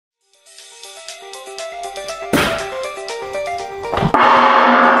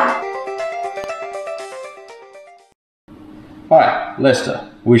Lester,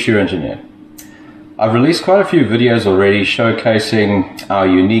 Wushu Engineer. I've released quite a few videos already showcasing our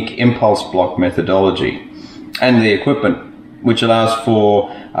unique impulse block methodology and the equipment, which allows for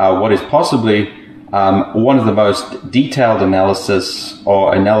what is possibly one of the most detailed analyses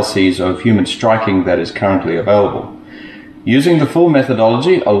of human striking that is currently available. Using the full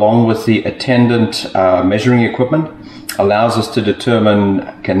methodology along with the attendant measuring equipment allows us to determine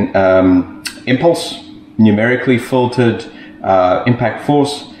impulse, numerically filtered impact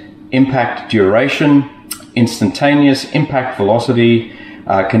force, impact duration, instantaneous impact velocity,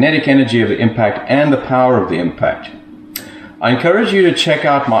 kinetic energy of the impact, and the power of the impact. I encourage you to check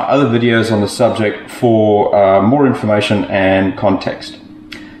out my other videos on the subject for more information and context.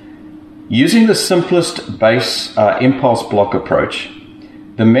 Using the simplest base impulse block approach,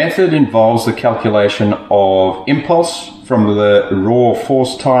 the method involves the calculation of impulse from the raw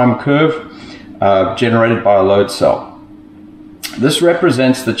force time curve generated by a load cell. This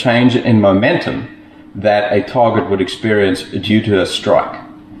represents the change in momentum that a target would experience due to a strike.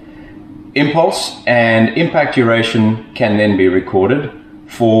 Impulse and impact duration can then be recorded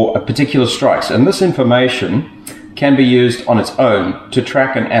for particular strikes, and this information can be used on its own to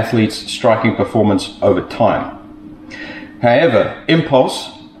track an athlete's striking performance over time. However,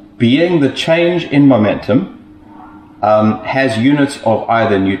 impulse, being the change in momentum, has units of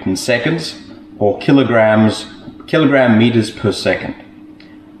either Newton seconds or kilogram meters per second,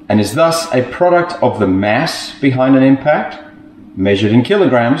 and is thus a product of the mass behind an impact, measured in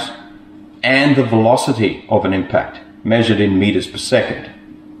kilograms, and the velocity of an impact, measured in meters per second.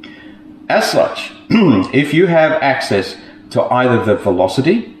 As such, if you have access to either the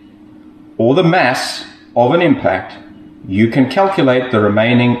velocity or the mass of an impact, you can calculate the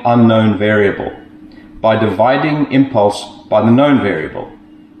remaining unknown variable by dividing impulse by the known variable,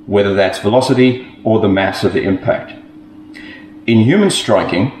 whether that's velocity or the mass of the impact. In human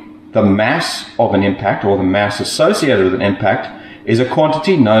striking, the mass of an impact, or the mass associated with an impact, is a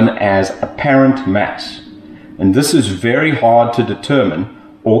quantity known as apparent mass. And this is very hard to determine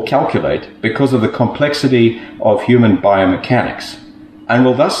or calculate because of the complexity of human biomechanics, and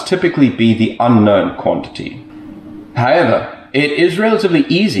will thus typically be the unknown quantity. However, it is relatively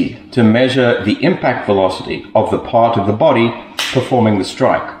easy to measure the impact velocity of the part of the body performing the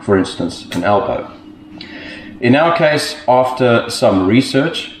strike, for instance, an elbow. In our case, after some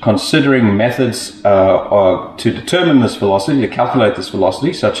research, considering methods to determine this velocity, to calculate this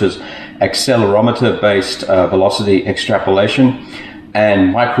velocity, such as accelerometer-based velocity extrapolation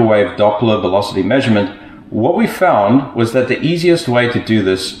and microwave Doppler velocity measurement, what we found was that the easiest way to do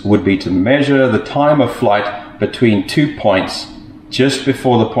this would be to measure the time of flight between 2 points just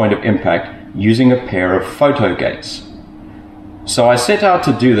before the point of impact using a pair of photo gates. So I set out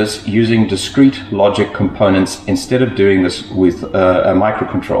to do this using discrete logic components instead of doing this with a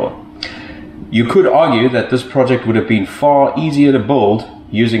microcontroller. You could argue that this project would have been far easier to build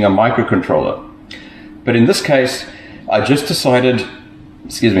using a microcontroller, but in this case I just decided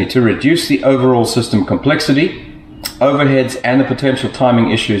to reduce the overall system complexity, overheads, and the potential timing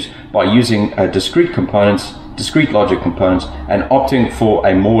issues by using discrete logic components, and opting for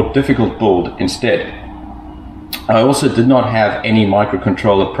a more difficult build instead. I also did not have any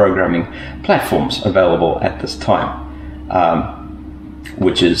microcontroller programming platforms available at this time,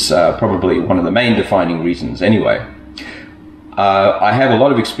 which is probably one of the main defining reasons anyway. I have a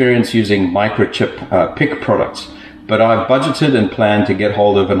lot of experience using microchip PIC products, but I've budgeted and planned to get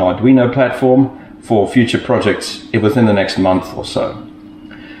hold of an Arduino platform for future projects within the next month or so.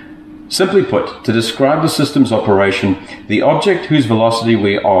 Simply put, to describe the system's operation, the object whose velocity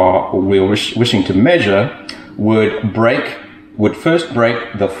we're wishing to measure would first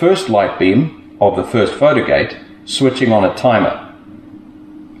break the first light beam of the first photogate, switching on a timer,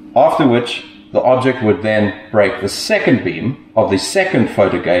 after which the object would then break the second beam of the second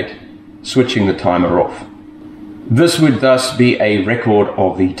photogate, switching the timer off. This would thus be a record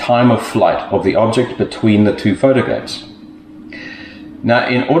of the time of flight of the object between the two photogates. Now,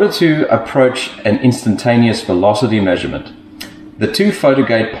 in order to approach an instantaneous velocity measurement, the two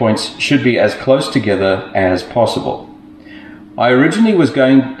photogate points should be as close together as possible. I originally was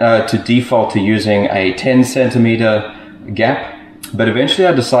going to default to using a 10 centimeter gap, but eventually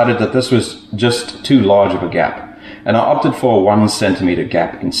I decided that this was just too large of a gap, and I opted for a 1 centimeter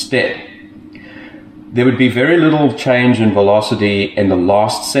gap instead. There would be very little change in velocity in the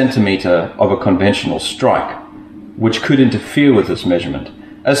last centimeter of a conventional strike, which could interfere with this measurement.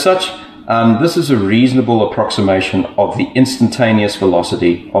 As such, this is a reasonable approximation of the instantaneous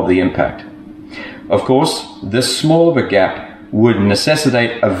velocity of the impact. Of course, this small of a gap would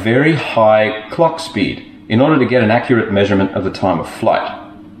necessitate a very high clock speed in order to get an accurate measurement of the time of flight.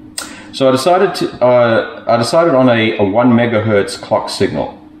 So I decided on a 1 megahertz clock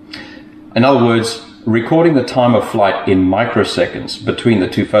signal. In other words, recording the time of flight in microseconds between the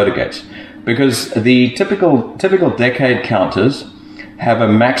two photo gates, because the typical decade counters have a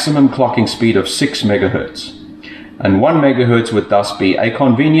maximum clocking speed of 6 megahertz. And 1 megahertz would thus be a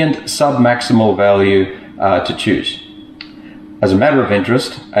convenient sub-maximal value to choose. As a matter of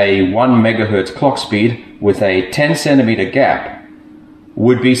interest, a 1 megahertz clock speed with a 10 centimeter gap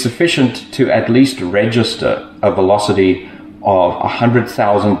would be sufficient to at least register a velocity of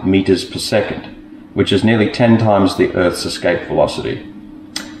 100,000 meters per second, which is nearly 10 times the Earth's escape velocity.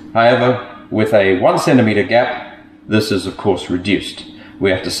 However, with a 1 centimeter gap, this is of course reduced. We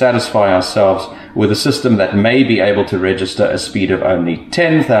have to satisfy ourselves with a system that may be able to register a speed of only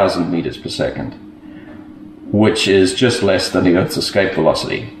 10,000 meters per second, which is just less than the Earth's escape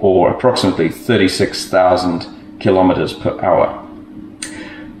velocity, or approximately 36,000 kilometers per hour.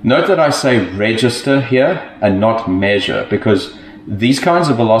 Note that I say register here and not measure, because these kinds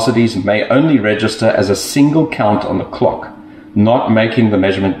of velocities may only register as a single count on the clock, not making the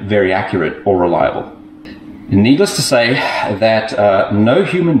measurement very accurate or reliable. Needless to say that no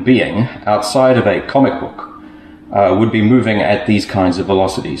human being outside of a comic book would be moving at these kinds of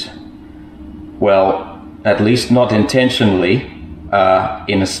velocities. Well, at least not intentionally,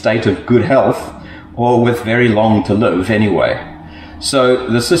 in a state of good health, or with very long to live anyway. So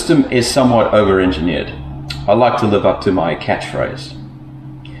the system is somewhat over-engineered. I like to live up to my catchphrase.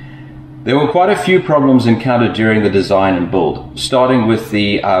 There were quite a few problems encountered during the design and build, starting with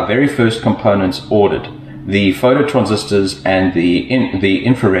the very first components ordered, the phototransistors and the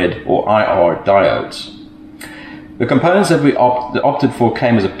infrared or IR diodes. The components that we opted for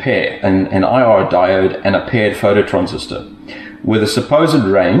came as a pair, an IR diode and a paired phototransistor, with a supposed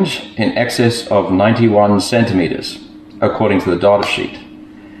range in excess of 91 centimeters, according to the data sheet.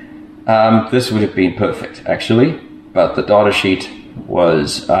 This would have been perfect, actually, but the data sheet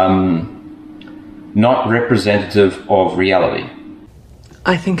was not representative of reality.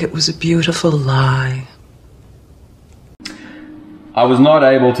 I think it was a beautiful lie. I was not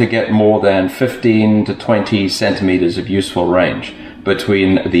able to get more than 15 to 20 centimeters of useful range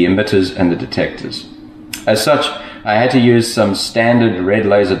between the emitters and the detectors. As such, I had to use some standard red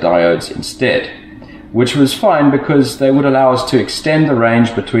laser diodes instead, which was fine because they would allow us to extend the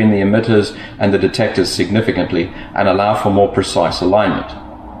range between the emitters and the detectors significantly and allow for more precise alignment.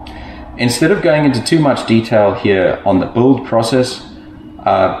 Instead of going into too much detail here on the build process,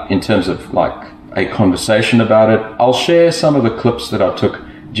 in terms of like a conversation about it, I'll share some of the clips that I took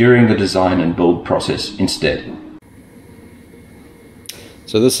during the design and build process instead.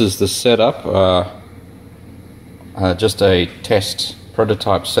 So this is the setup, just a test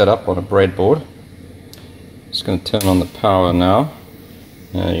prototype setup on a breadboard. Just going to turn on the power now,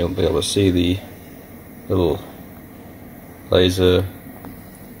 and you'll be able to see the little laser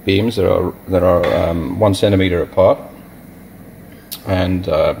beams that are 1 centimeter apart, and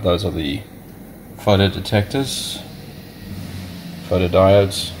those are the photo detectors,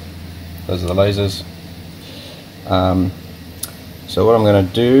 photodiodes. Those are the lasers. So what I'm going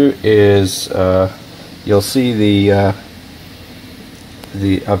to do is you'll see I've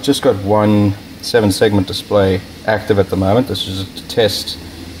just got one 7-segment display active at the moment. This is just a test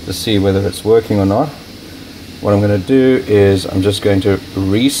to see whether it's working or not. What I'm going to do is I'm just going to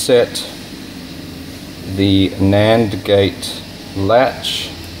reset the NAND gate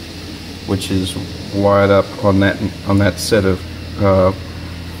latch, which is wired up on that set of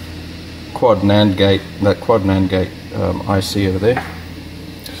quad NAND gate IC over there.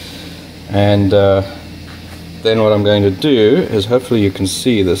 And then what I'm going to do is, hopefully you can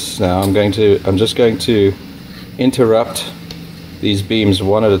see this now, I'm just going to interrupt these beams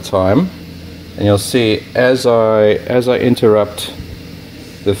one at a time, and you'll see as I interrupt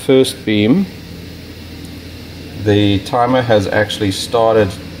the first beam, the timer has actually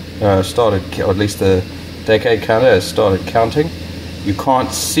started, or at least the decade counter has started counting. You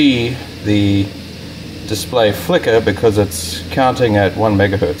can't see the display flicker because it's counting at 1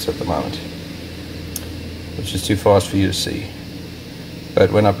 megahertz at the moment, which is too fast for you to see.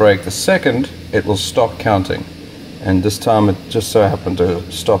 But when I break the second, it will stop counting, and this time it just so happened to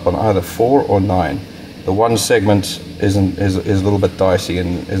stop on either 4 or 9. The one segment is a little bit dicey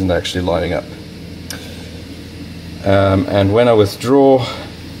and isn't actually lining up. And when I withdraw,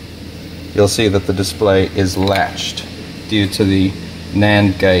 you'll see that the display is latched due to the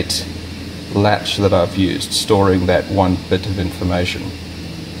NAND gate latch that I've used, storing that 1 bit of information.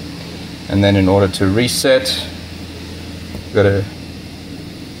 And then in order to reset, you've got to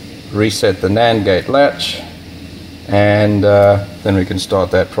reset the NAND gate latch, and then we can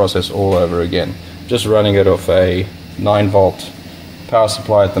start that process all over again. Just running it off a 9-volt power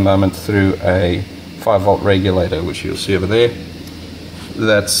supply at the moment through a 5-volt regulator, which you'll see over there.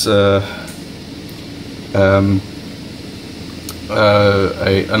 That's an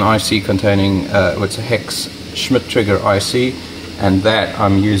IC containing, it's a hex Schmidt trigger IC, and that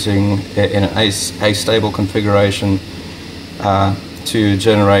I'm using in an astable configuration to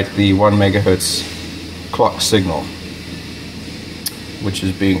generate the 1 megahertz clock signal, which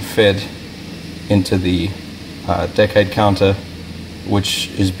is being fed into the decade counter, which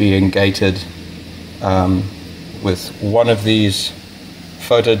is being gated with one of these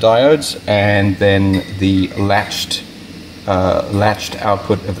photodiodes, and then the latched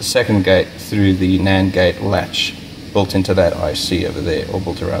output of the second gate through the NAND gate latch built into that IC over there, or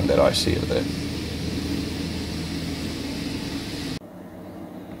built around that IC over there.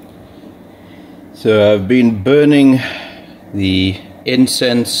 So I've been burning the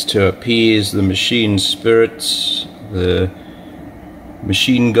incense to appease the machine spirits, the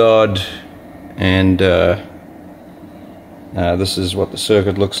machine god, and this is what the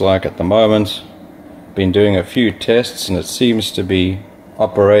circuit looks like at the moment. Been doing a few tests and it seems to be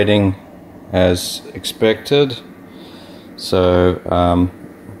operating as expected. So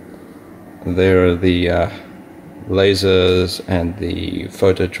there are the lasers and the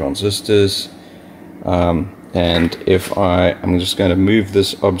phototransistors, and if I'm just going to move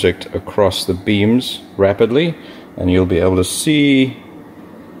this object across the beams rapidly, and you'll be able to see.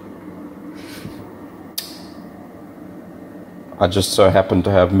 I just so happen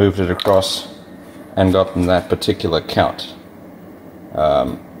to have moved it across and gotten that particular count.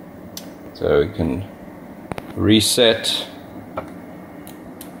 So we can reset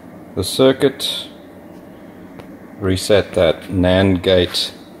the circuit, reset that NAND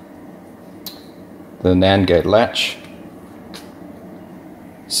gate, the NAND gate latch,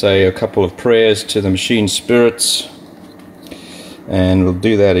 say a couple of prayers to the machine spirits, and we'll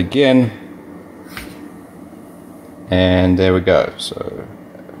do that again. And there we go. So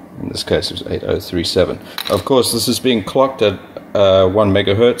in this case it's 8037. Of course this is being clocked at 1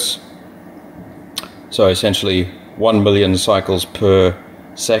 megahertz, so essentially 1 million cycles per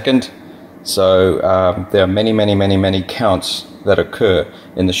second. So there are many counts that occur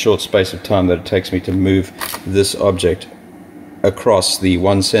in the short space of time that it takes me to move this object across the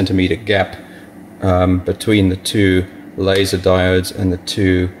 1 centimeter gap between the two laser diodes and the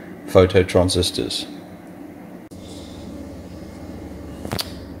two phototransistors.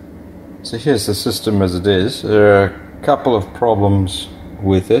 So here's the system as it is. There are a couple of problems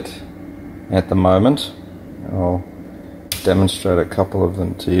with it at the moment. I'll demonstrate a couple of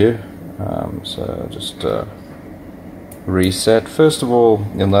them to you. So just reset. First of all,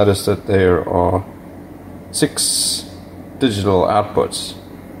 you'll notice that there are 6 digital outputs,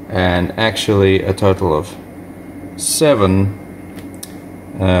 and actually a total of 7.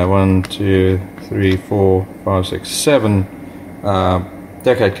 1, 2, 3, 4, 5, 6, 7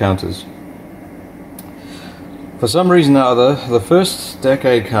 decade counters. For some reason or other, the first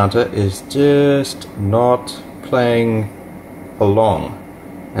decade counter is just not playing along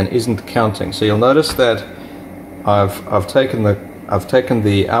and isn't counting. So you'll notice that I've taken the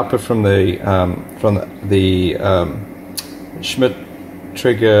output from the Schmidt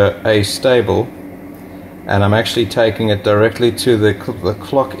trigger astable, and I'm actually taking it directly to the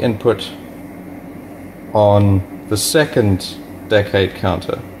clock input on the second decade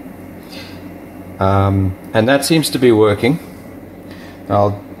counter. And that seems to be working.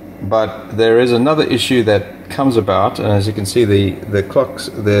 But there is another issue that comes about, and as you can see, the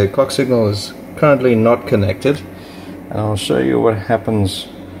clock signal is currently not connected. And I'll show you what happens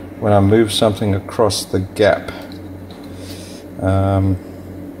when I move something across the gap. Now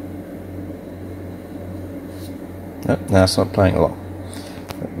it's not playing along.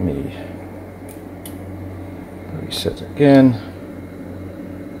 Let me reset again.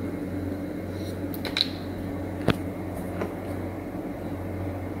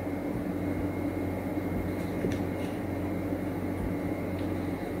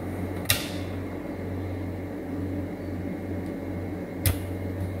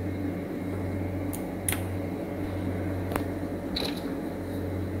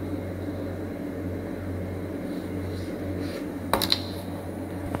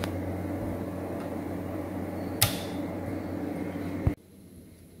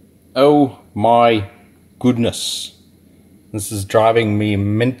 Oh my goodness, this is driving me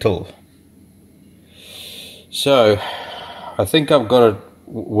mental. So I think I've got it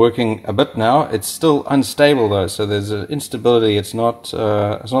working a bit now. It's still unstable though, so there's an instability. It's not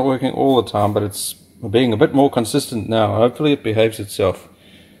working all the time, but it's being a bit more consistent now. Hopefully it behaves itself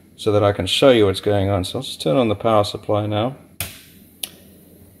so that I can show you what's going on. So I'll just turn on the power supply now,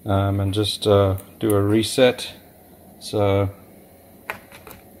 and just do a reset. So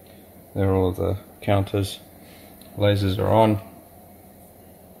there are all of the counters, lasers are on,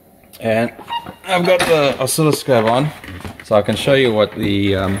 and I've got the oscilloscope on, so I can show you what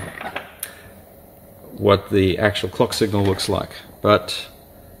the actual clock signal looks like. But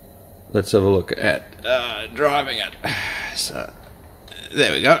let's have a look at driving it. So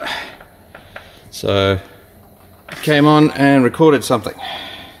there we go. So it came on and recorded something.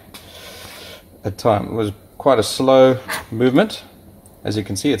 At time it was quite a slow movement. As you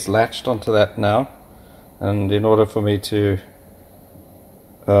can see, it's latched onto that now, and in order for me to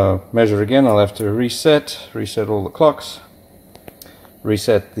measure again, I'll have to reset all the clocks,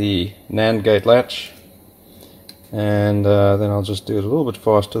 reset the NAND gate latch, and then I'll just do it a little bit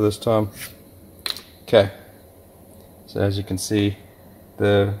faster this time. Okay, so as you can see,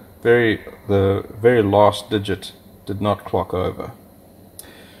 the very last digit did not clock over.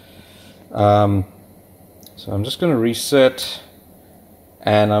 So I'm just going to reset,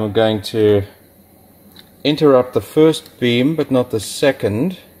 and I'm going to interrupt the first beam but not the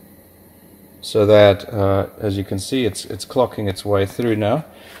second, so that as you can see, it's clocking its way through now.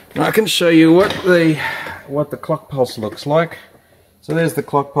 And I can show you what the clock pulse looks like. So there's the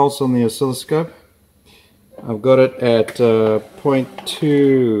clock pulse on the oscilloscope. I've got it at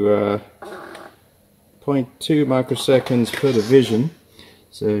 0.2 microseconds per division.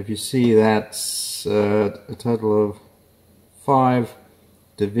 So if you see, that's a total of 5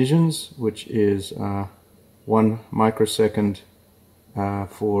 divisions, which is 1 microsecond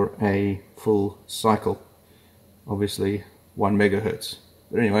for a full cycle. Obviously 1 megahertz.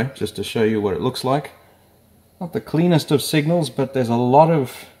 But anyway, just to show you what it looks like. Not the cleanest of signals, but there's a lot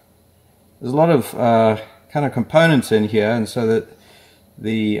of kind of components in here, and so that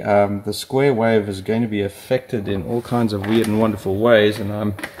the square wave is going to be affected in all kinds of weird and wonderful ways, and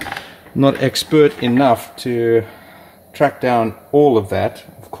I'm not expert enough to track down all of that.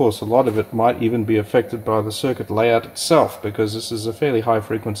 Of course, a lot of it might even be affected by the circuit layout itself, because this is a fairly high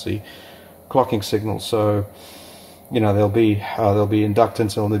frequency clocking signal. So, you know, there'll be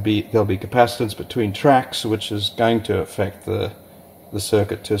inductance, and there'll be capacitance between tracks, which is going to affect the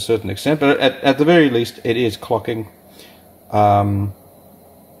circuit to a certain extent. But at the very least, it is clocking.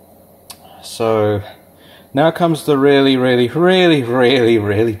 So now comes the really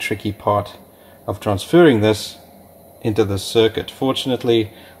tricky part of transferring this into the circuit.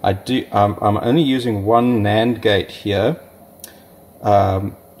 Fortunately, I'm only using one NAND gate here.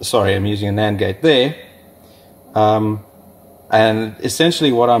 Sorry, I'm using a NAND gate there. And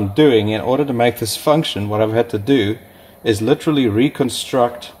essentially what I'm doing, in order to make this function, what I've had to do is literally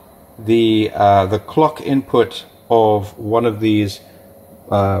reconstruct the clock input of one of these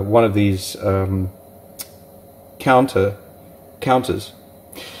counters.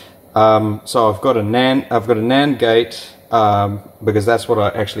 So I've got a NAND gate, because that's what I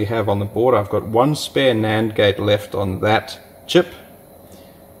actually have on the board. I've got one spare NAND gate left on that chip,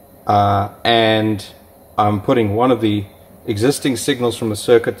 and I'm putting one of the existing signals from the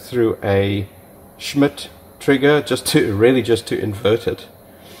circuit through a Schmitt trigger just to invert it,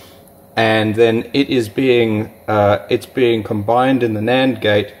 and then it's being combined in the NAND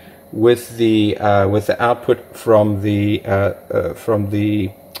gate with the output from the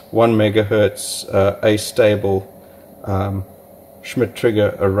 1 megahertz astable Schmitt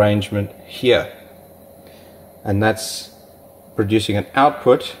trigger arrangement here, and that's producing an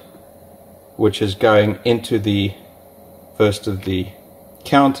output which is going into the first of the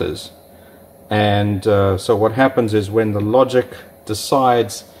counters. And so what happens is, when the logic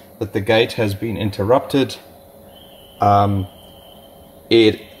decides that the gate has been interrupted,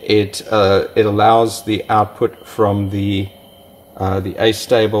 it allows the output from the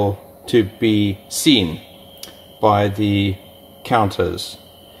astable to be seen by the counters.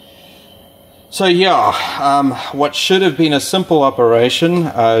 So yeah, what should have been a simple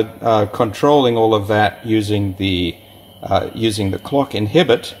operation, controlling all of that using the clock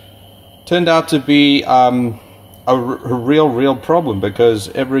inhibit, turned out to be a real problem, because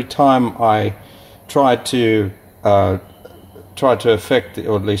every time I tried to affect,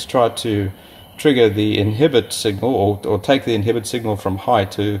 or at least try to trigger the inhibit signal, or take the inhibit signal from high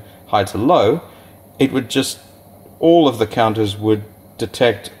to low, it would just, all of the counters would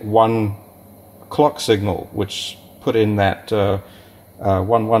detect one clock signal, which put in that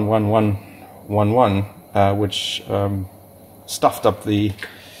 11111, which stuffed up the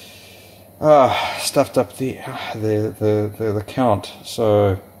count.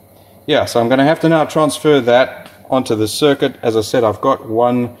 So yeah, so I'm going to have to now transfer that onto the circuit. As I said, I've got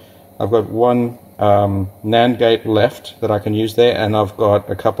one NAND gate left that I can use there, and I've got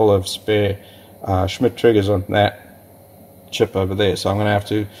a couple of spare Schmidt triggers on that chip over there. So I'm going to have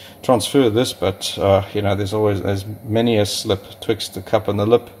to transfer this, but you know, there's many a slip twixt the cup and the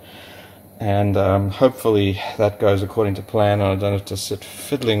lip, and hopefully that goes according to plan, and I don't have to sit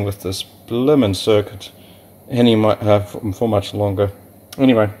fiddling with this blimmin' circuit for much longer.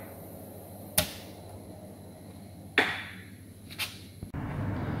 Anyway.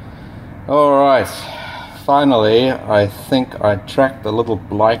 Alright, finally I think I tracked the little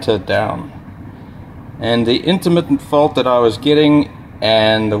blighter down. And the intermittent fault that I was getting,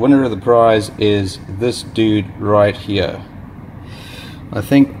 and the winner of the prize, is this dude right here. I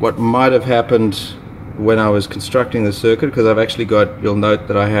think what might have happened when I was constructing the circuit, because I've actually got, you'll note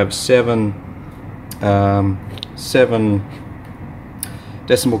that I have seven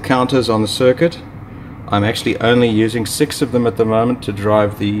decimal counters on the circuit. I'm actually only using 6 of them at the moment to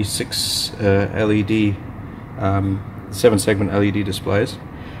drive the 6 LED, 7-segment LED displays,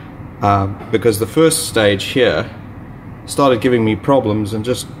 because the first stage here started giving me problems, and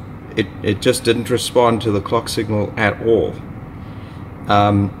it just didn't respond to the clock signal at all.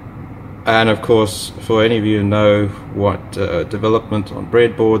 And of course, for any of you who know what development on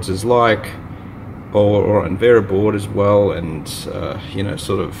breadboards is like, or on Veriboard as well, and you know,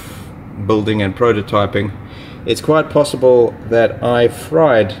 sort of building and prototyping, it's quite possible that I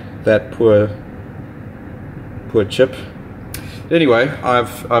fried that poor chip. Anyway,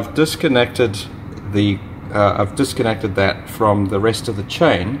 I've disconnected that from the rest of the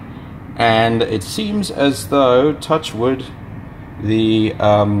chain, and it seems as though, touch wood, the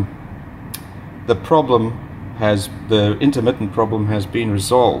intermittent problem has been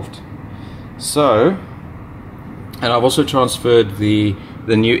resolved. So, and I've also transferred the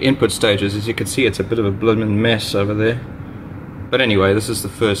new input stages. As you can see, it's a bit of a blooming mess over there. But anyway, this is the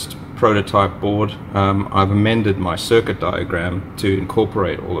first prototype board. I've amended my circuit diagram to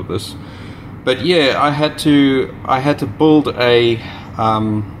incorporate all of this. But yeah, I had to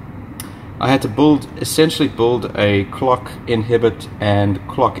essentially build a clock inhibit and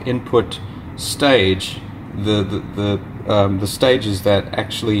clock input stage. The stages that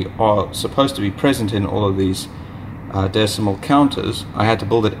actually are supposed to be present in all of these decimal counters. I had to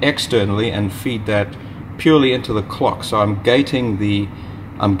build it externally and feed that purely into the clock. So I'm gating the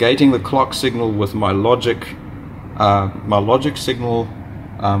clock signal with my logic signal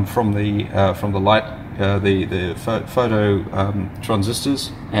from the light, the photo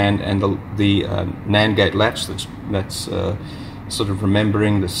transistors, and the NAND gate latch that's sort of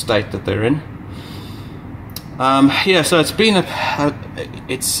remembering the state that they're in. Yeah, so it's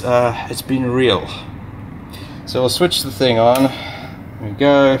been real. So we'll switch the thing on. There we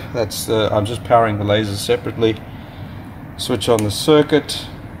go. I'm just powering the lasers separately. Switch on the circuit.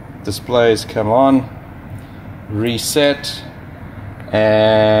 Displays come on. Reset.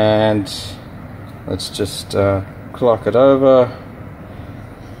 And let's just clock it over.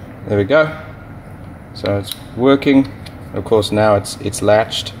 There we go. So it's working. Of course, now it's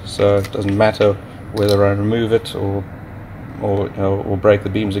latched, so it doesn't matter whether I remove it or break the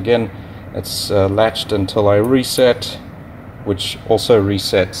beams again. It's latched until I reset, which also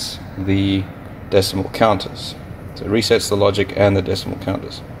resets the decimal counters. So it resets the logic and the decimal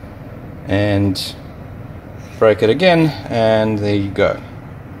counters. And break it again, and there you go.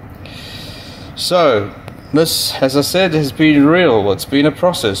 So this, as I said, has been real. It's been a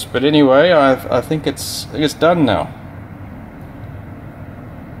process, but anyway, I think it's done now.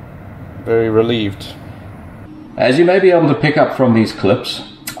 Very relieved. As you may be able to pick up from these clips,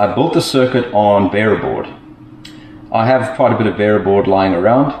 I built the circuit on Veriboard. I have quite a bit of Veriboard lying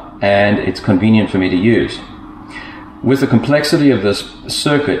around, and it's convenient for me to use. With the complexity of this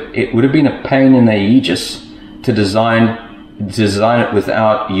circuit, it would have been a pain in the aegis to design it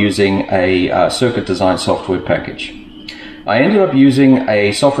without using a circuit design software package. I ended up using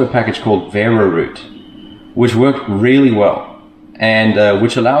a software package called VeraRoot, which worked really well, and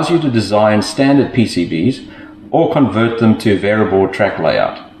which allows you to design standard PCBs or convert them to Veriboard track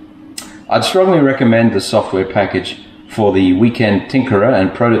layout. I'd strongly recommend the software package for the weekend tinkerer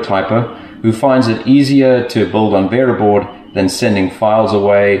and prototyper who finds it easier to build on Veriboard than sending files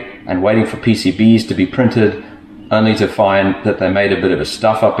away and waiting for PCBs to be printed, only to find that they made a bit of a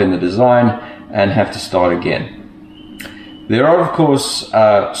stuff up in the design and have to start again. There are, of course,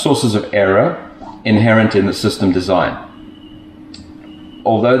 sources of error inherent in the system design,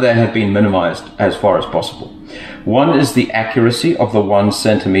 although they have been minimized as far as possible. One is the accuracy of the 1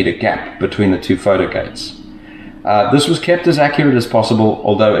 centimeter gap between the two photo gates. This was kept as accurate as possible,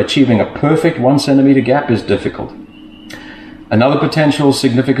 although achieving a perfect 1 centimeter gap is difficult. Another potential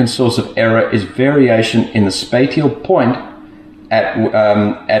significant source of error is variation in the spatial point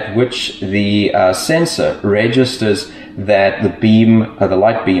at which the sensor registers that the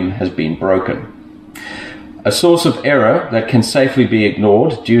light beam has been broken. A source of error that can safely be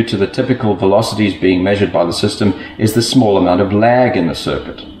ignored due to the typical velocities being measured by the system is the small amount of lag in the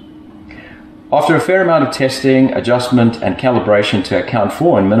circuit. After a fair amount of testing, adjustment, and calibration to account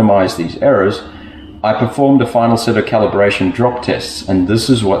for and minimize these errors, I performed a final set of calibration drop tests, and this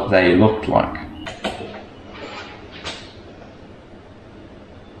is what they looked like.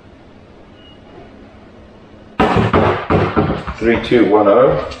 Three, 2, 1,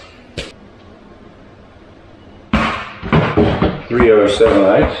 0.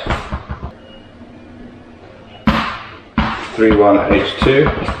 3078. 31H2.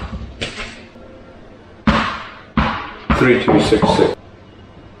 3266.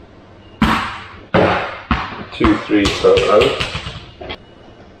 2300.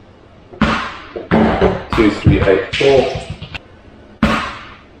 2384.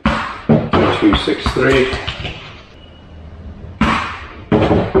 2263.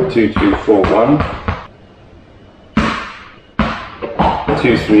 2241.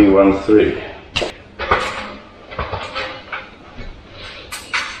 2313.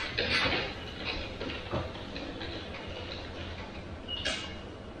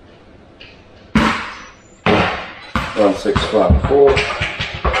 One 654,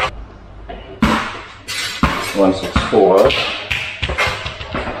 1640,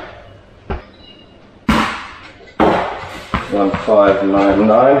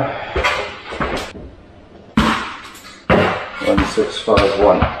 1599,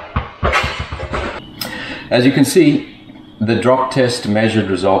 1651. As you can see, the drop test measured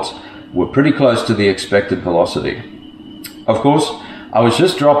results were pretty close to the expected velocity. Of course, I was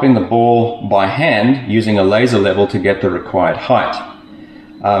just dropping the ball by hand using a laser level to get the required height.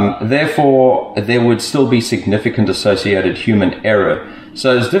 Therefore, there would still be significant associated human error,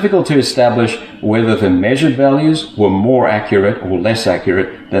 so it's difficult to establish whether the measured values were more accurate or less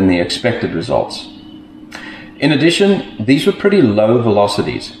accurate than the expected results. In addition, these were pretty low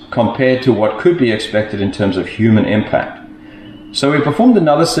velocities compared to what could be expected in terms of human impact. So we performed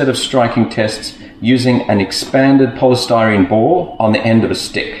another set of striking tests using an expanded polystyrene ball on the end of a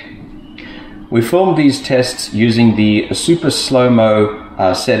stick. We filmed these tests using the super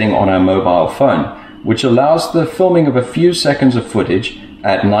slow-mo setting on our mobile phone, which allows the filming of a few seconds of footage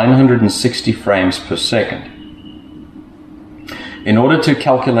at 960 frames per second. In order to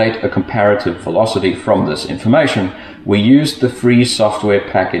calculate a comparative velocity from this information, we used the free software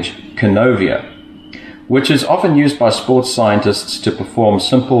package Canovia, which is often used by sports scientists to perform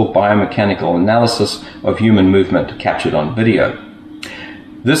simple biomechanical analysis of human movement captured on video.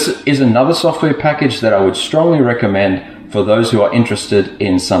 This is another software package that I would strongly recommend for those who are interested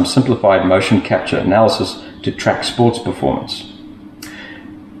in some simplified motion capture analysis to track sports performance.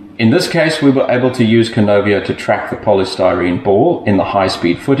 In this case, we were able to use Canovia to track the polystyrene ball in the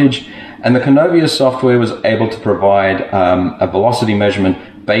high-speed footage, and the Canovia software was able to provide a velocity measurement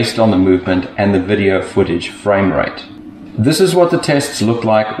based on the movement and the video footage frame rate. This is what the tests look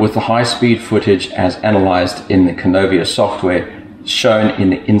like with the high-speed footage as analyzed in the Canovia software shown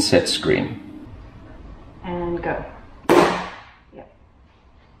in the inset screen. And go. Yep.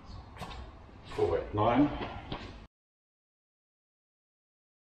 489.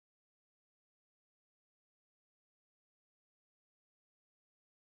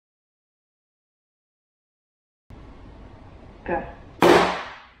 Go.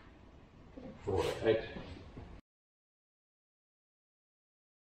 488.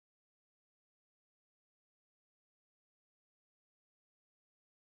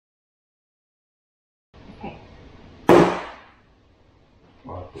 Okay.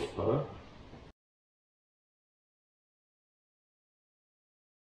 540.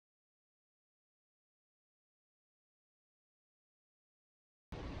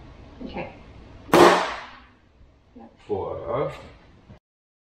 Okay. 400.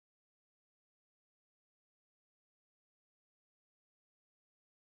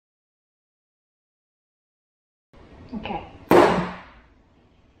 Okay.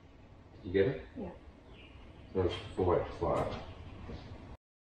 You get it? Yeah. There's 485.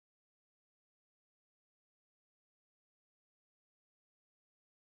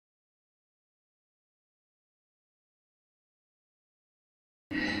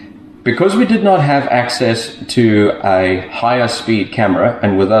 Because we did not have access to a higher speed camera,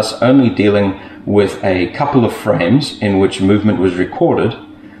 and with us only dealing with a couple of frames in which movement was recorded,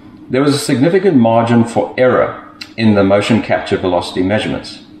 there was a significant margin for error in the motion capture velocity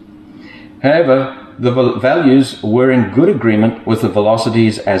measurements. However, the values were in good agreement with the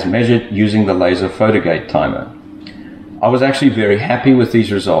velocities as measured using the laser photogate timer. I was actually very happy with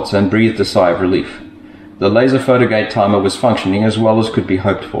these results and breathed a sigh of relief. The laser photogate timer was functioning as well as could be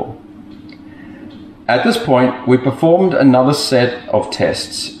hoped for. At this point, we performed another set of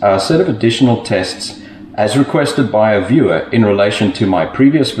tests, a set of additional tests as requested by a viewer in relation to my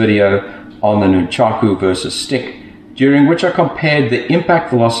previous video on the nunchaku versus stick, during which I compared the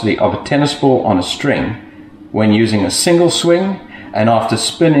impact velocity of a tennis ball on a string when using a single swing and after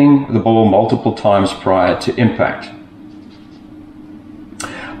spinning the ball multiple times prior to impact.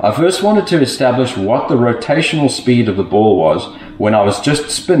 I first wanted to establish what the rotational speed of the ball was when I was just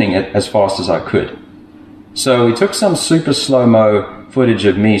spinning it as fast as I could. So we took some super slow-mo footage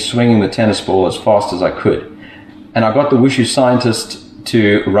of me swinging the tennis ball as fast as I could, and I got the Wushu scientist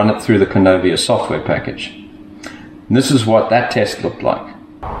to run it through the Canovia software package. And this is what that test looked like.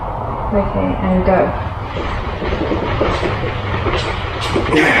 Okay, and go.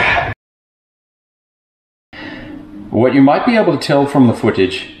 What you might be able to tell from the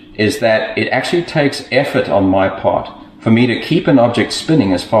footage is that it actually takes effort on my part for me to keep an object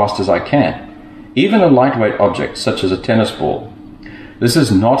spinning as fast as I can. Even a lightweight object such as a tennis ball. This is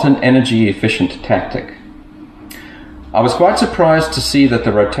not an energy efficient tactic. I was quite surprised to see that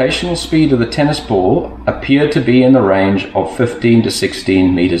the rotational speed of the tennis ball appeared to be in the range of 15 to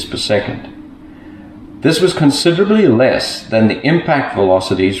 16 meters per second. This was considerably less than the impact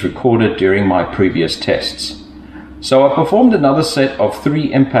velocities recorded during my previous tests. So I performed another set of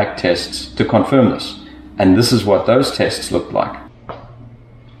 3 impact tests to confirm this, and this is what those tests looked like.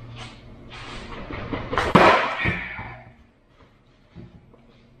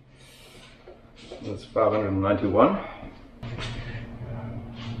 That's 591.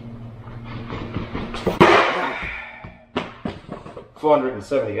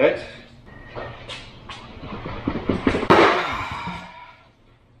 $478.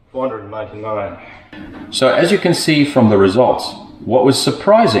 499. So as you can see from the results, what was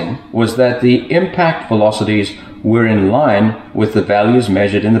surprising was that the impact velocities were in line with the values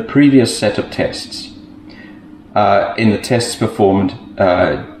measured in the previous set of tests, in the tests performed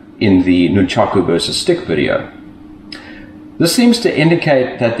in the nunchaku versus stick video. This seems to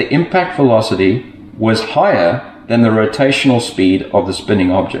indicate that the impact velocity was higher than the rotational speed of the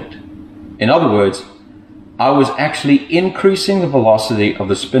spinning object. In other words, I was actually increasing the velocity of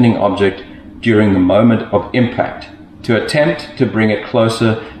the spinning object during the moment of impact to attempt to bring it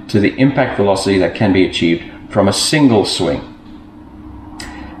closer to the impact velocity that can be achieved from a single swing.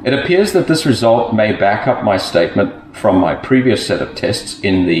 It appears that this result may back up my statement from my previous set of tests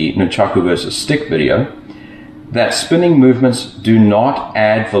in the nunchaku versus stick video that spinning movements do not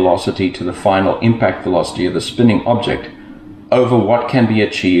add velocity to the final impact velocity of the spinning object over what can be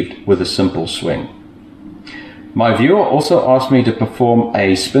achieved with a simple swing. My viewer also asked me to perform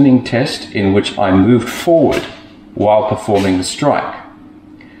a spinning test in which I moved forward while performing the strike.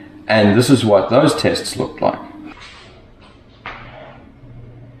 And this is what those tests looked like.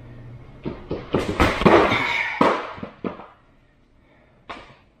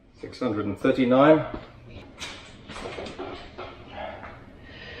 $639.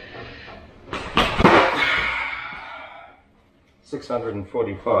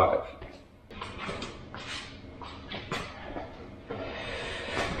 $645.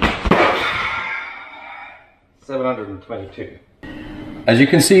 $722. As you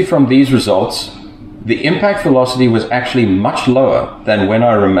can see from these results, the impact velocity was actually much lower than when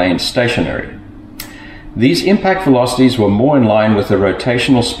I remained stationary. These impact velocities were more in line with the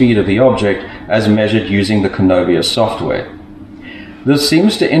rotational speed of the object as measured using the Canovia software. This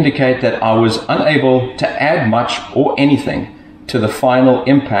seems to indicate that I was unable to add much or anything to the final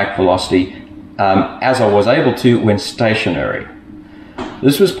impact velocity as I was able to when stationary.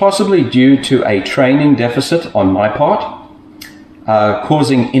 This was possibly due to a training deficit on my part,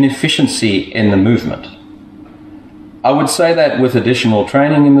 causing inefficiency in the movement. I would say that with additional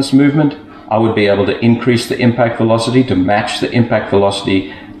training in this movement, I would be able to increase the impact velocity to match the impact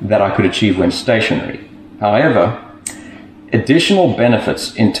velocity that I could achieve when stationary. However, additional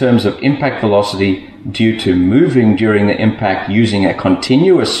benefits in terms of impact velocity due to moving during the impact using a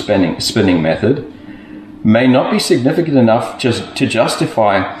continuous spinning method may not be significant enough just to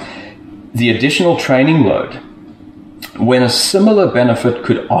justify the additional training load, when a similar benefit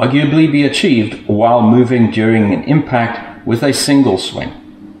could arguably be achieved while moving during an impact with a single swing.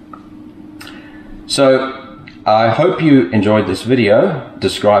 So I hope you enjoyed this video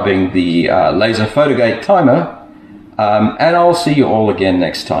describing the laser photogate timer, and I'll see you all again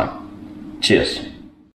next time. Cheers.